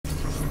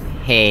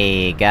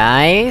Hey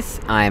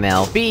guys, I'm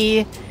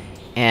LB,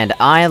 and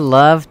I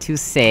love to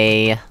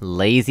say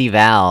lazy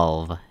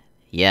valve.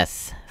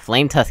 Yes,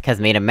 Flametusk has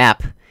made a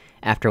map,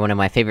 after one of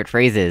my favorite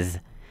phrases.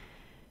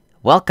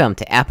 Welcome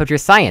to Aperture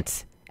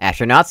Science!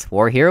 Astronauts,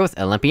 war heroes,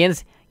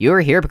 Olympians, you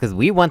are here because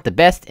we want the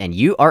best, and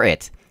you are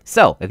it.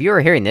 So, if you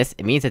are hearing this,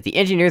 it means that the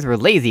engineers were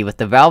lazy with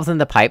the valves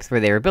and the pipes where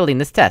they were building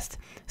this test.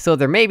 So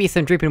there may be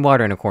some dripping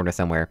water in a corner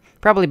somewhere.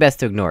 Probably best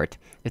to ignore it.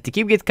 If the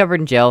cube gets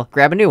covered in gel,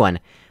 grab a new one.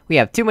 We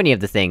have too many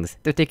of the things.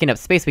 They're taking up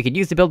space we could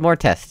use to build more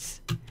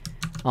tests.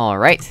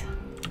 Alright.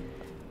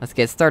 Let's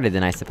get started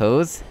then, I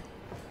suppose.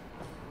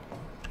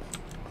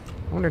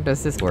 I wonder,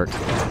 does this work?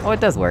 Oh, it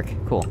does work.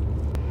 Cool.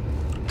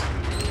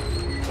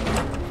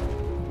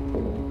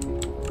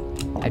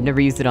 I've never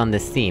used it on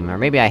this theme, or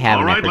maybe I have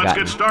and I've forgotten. Alright,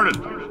 let's get started.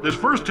 This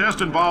first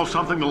test involves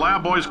something the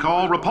lab boys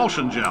call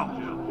repulsion gel.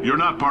 You're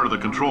not part of the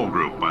control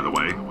group, by the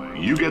way.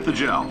 You get the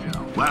gel.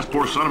 Last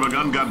poor son of a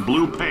gun got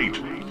blue paint.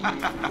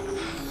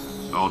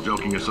 All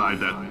joking aside,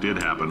 that did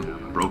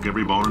happen. Broke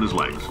every bone in his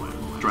legs.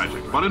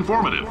 Tragic, but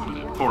informative.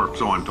 Or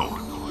so I'm told.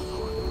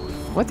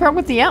 What's wrong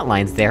with the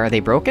outlines there? Are they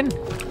broken?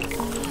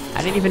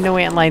 I didn't even know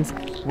outlines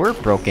were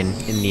broken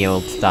in the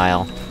old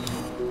style.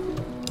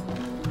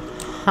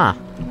 Huh.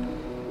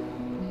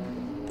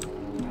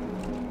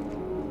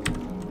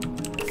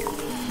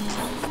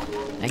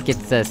 That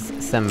gets us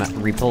some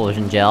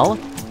repulsion gel,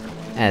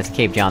 as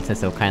Cave Johnson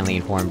so kindly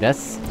informed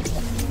us.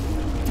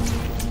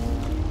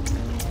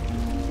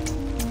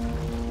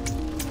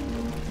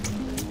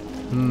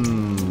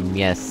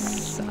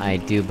 Yes, I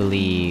do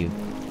believe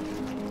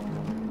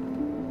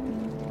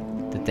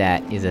that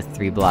that is a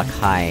 3-block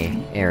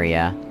high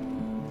area.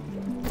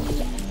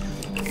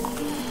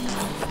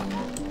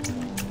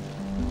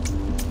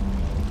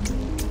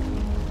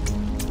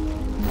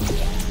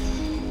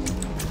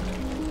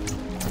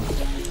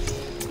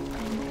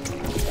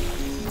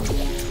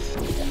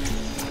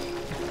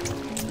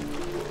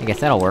 I guess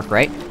that'll work,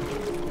 right?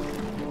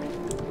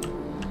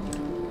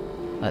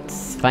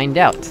 Let's find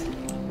out.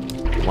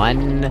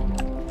 1,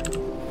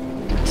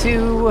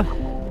 2,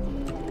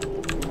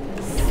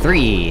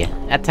 3.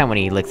 That's how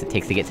many licks it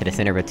takes to get to the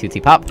center of a Tootsie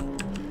Pop.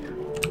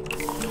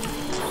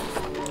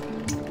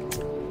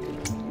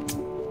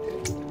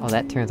 Oh,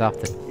 that turns off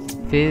the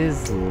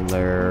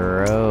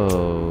fizzler.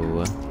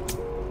 Oh.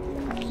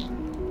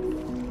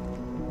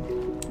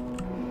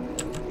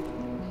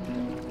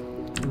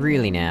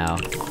 Really now.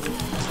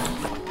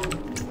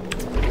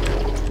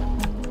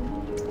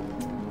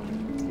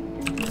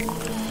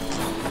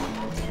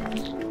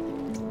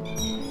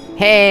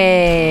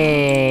 Hey!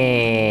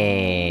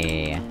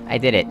 I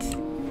did it.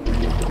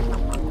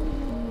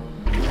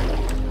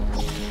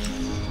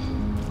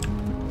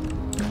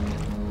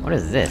 What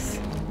is this?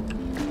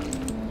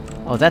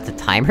 Oh, that's a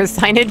timer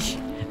signage?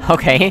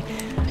 Okay.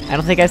 I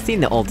don't think I've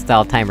seen the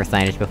old-style timer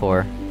signage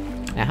before.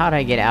 Now how do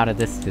I get out of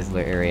this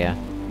fizzler area?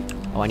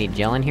 Oh, I need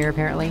gel in here,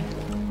 apparently?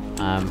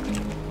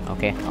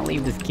 Okay, I'll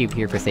leave this cube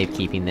here for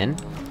safekeeping then.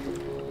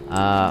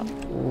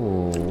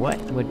 Ooh, what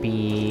would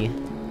be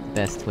the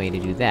best way to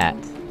do that?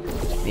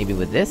 Maybe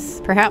with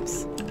this,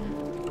 perhaps?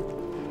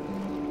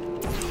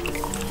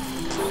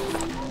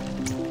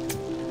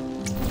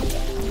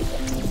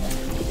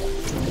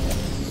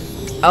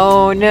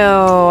 Oh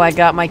no! I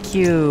got my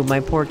cube! My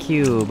poor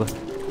cube!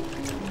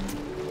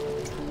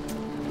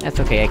 That's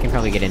okay, I can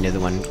probably get into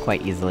the one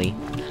quite easily.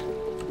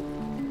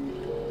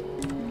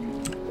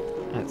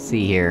 Let's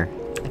see here.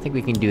 I think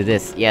we can do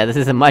this. Yeah, this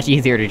is a much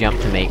easier to jump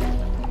to make.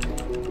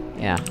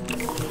 Yeah.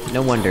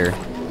 No wonder.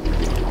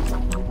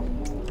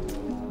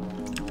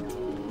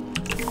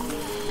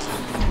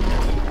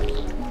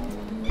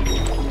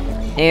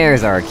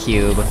 There's our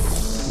cube.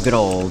 Good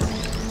old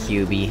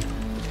cubey.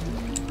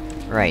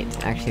 Right,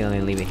 actually let me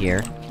leave it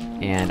here.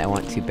 And I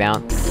want to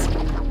bounce...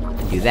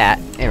 and do that.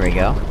 There we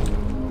go.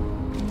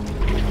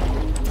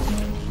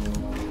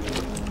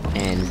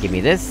 And give me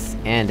this,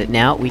 and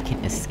now we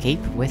can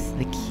escape with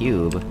the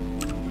cube.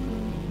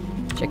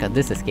 Check out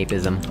this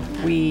escapism.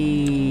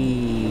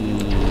 Whee!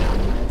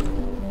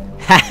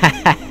 Ha ha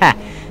ha ha!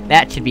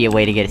 That should be a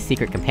way to get a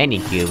secret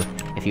companion cube,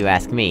 if you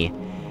ask me.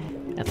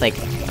 That's like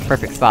a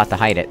perfect spot to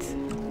hide it.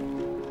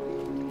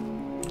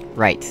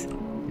 Right.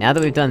 Now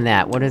that we've done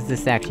that, what is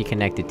this actually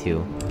connected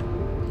to?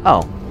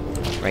 Oh.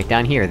 Right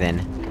down here, then.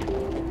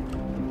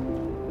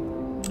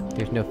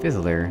 There's no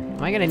fizzler.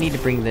 Am I gonna need to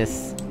bring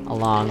this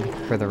along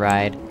for the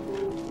ride?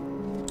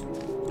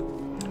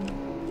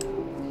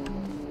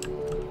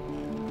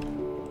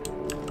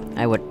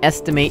 I would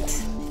estimate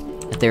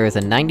that there is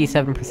a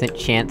 97%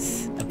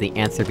 chance of the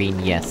answer being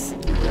yes.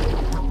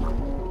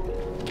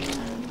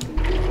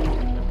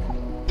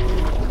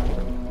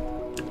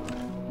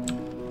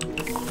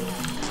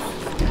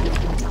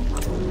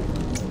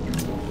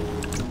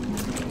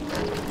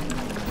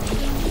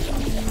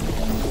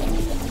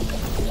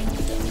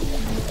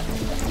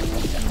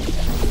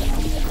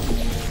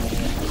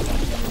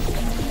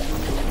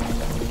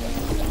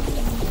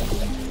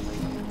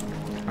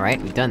 Alright,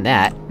 we've done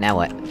that. Now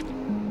what?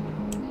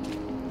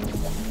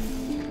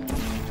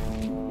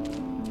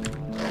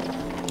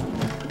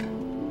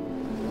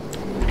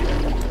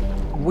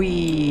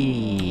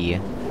 Whee!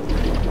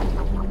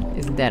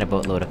 Isn't that a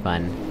boatload of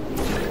fun?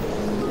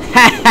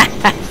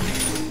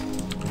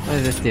 What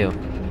does this do?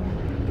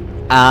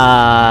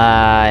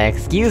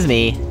 Excuse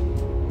me.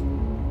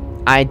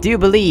 I do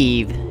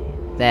believe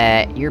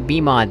that your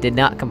BMod did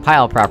not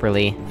compile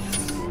properly.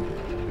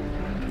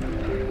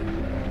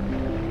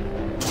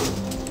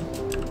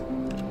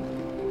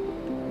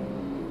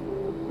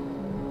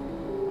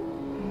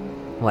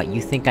 What,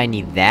 you think I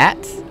need that?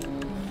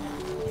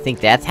 You think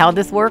that's how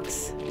this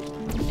works?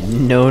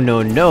 No,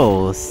 no,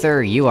 no,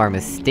 sir, you are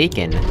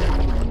mistaken.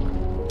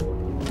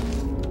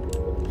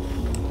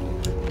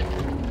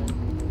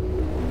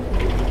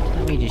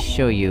 Let me just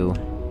show you...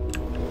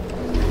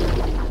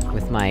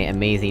 with my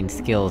amazing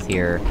skills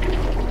here,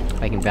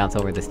 if I can bounce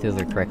over the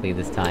scissor correctly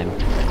this time.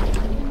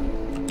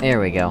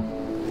 There we go.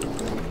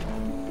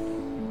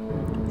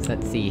 So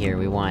let's see here,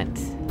 we want...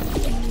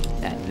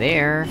 that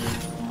there...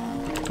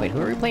 Wait,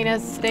 who are we playing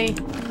as today?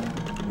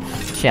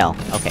 Shell,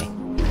 okay.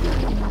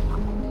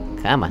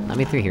 Come on, let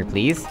me through here,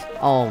 please.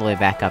 All the way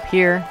back up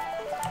here.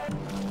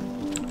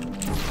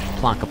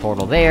 Plonk a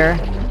portal there.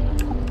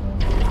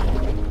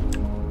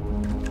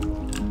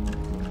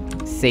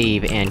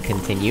 Save and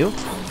continue.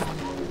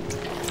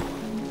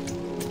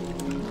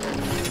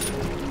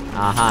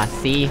 Aha,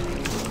 see?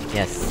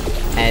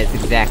 Yes, as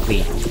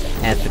exactly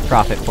as the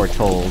prophet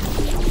foretold.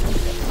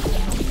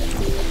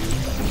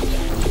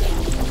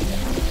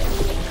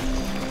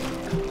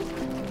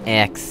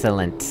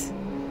 Excellent.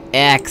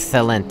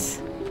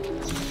 Excellent!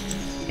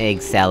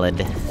 Egg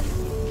salad.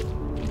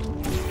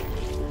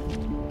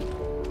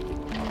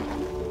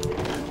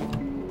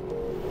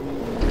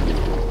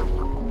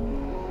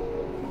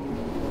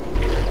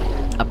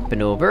 Up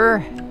and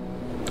over.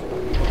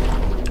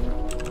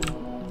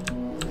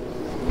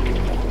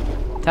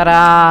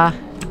 Ta-da!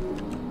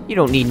 You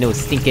don't need no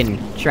stinking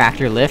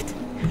tractor lift.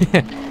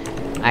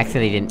 I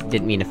actually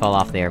didn't mean to fall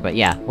off there, but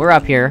yeah, we're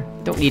up here.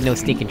 Don't need no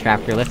stinking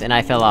tractor lift, and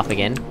I fell off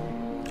again.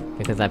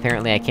 Because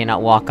apparently I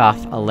cannot walk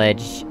off a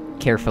ledge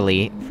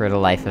carefully for the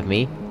life of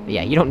me. But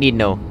yeah, you don't need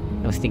no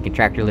stinking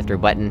tractor lifter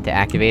button to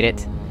activate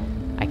it.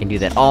 I can do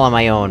that all on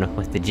my own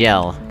with the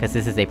gel, because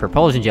this is a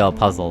propulsion gel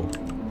puzzle.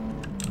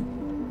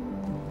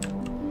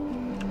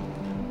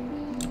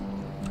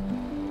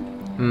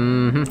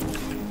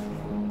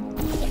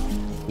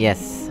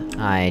 Yes,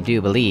 I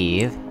do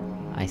believe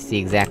I see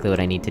exactly what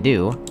I need to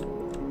do.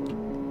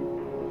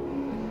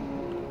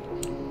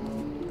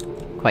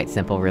 Quite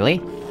simple,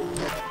 really.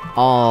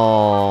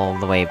 All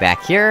the way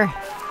back here.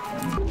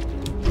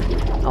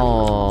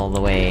 All the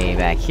way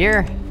back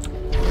here.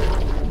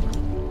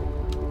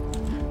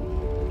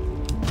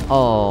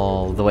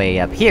 All the way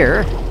up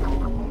here.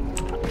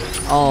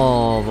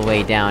 All the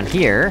way down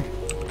here.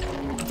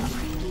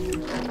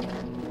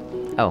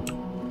 Oh.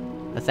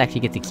 Let's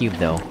actually get the cube,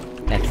 though.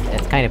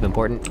 That's kind of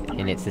important,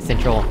 and it's the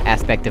central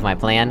aspect of my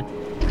plan.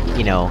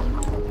 You know...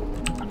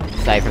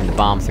 aside from the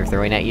bombs they're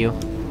throwing at you.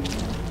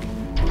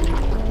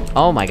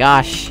 Oh my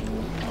gosh!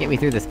 Get me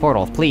through this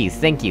portal, please,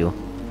 thank you!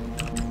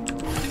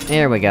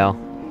 There we go.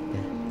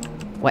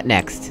 What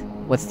next?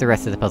 What's the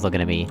rest of the puzzle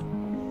gonna be?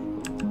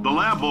 The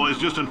lab boys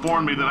just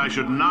informed me that I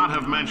should not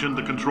have mentioned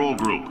the control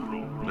group.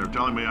 They're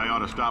telling me I ought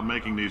to stop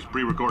making these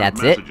pre-recorded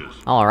messages. That's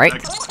it?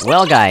 Alright.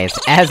 Well guys,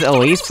 as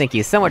always, thank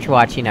you so much for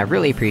watching, I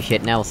really appreciate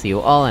it, and I will see you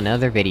all in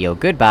another video.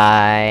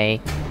 Goodbye!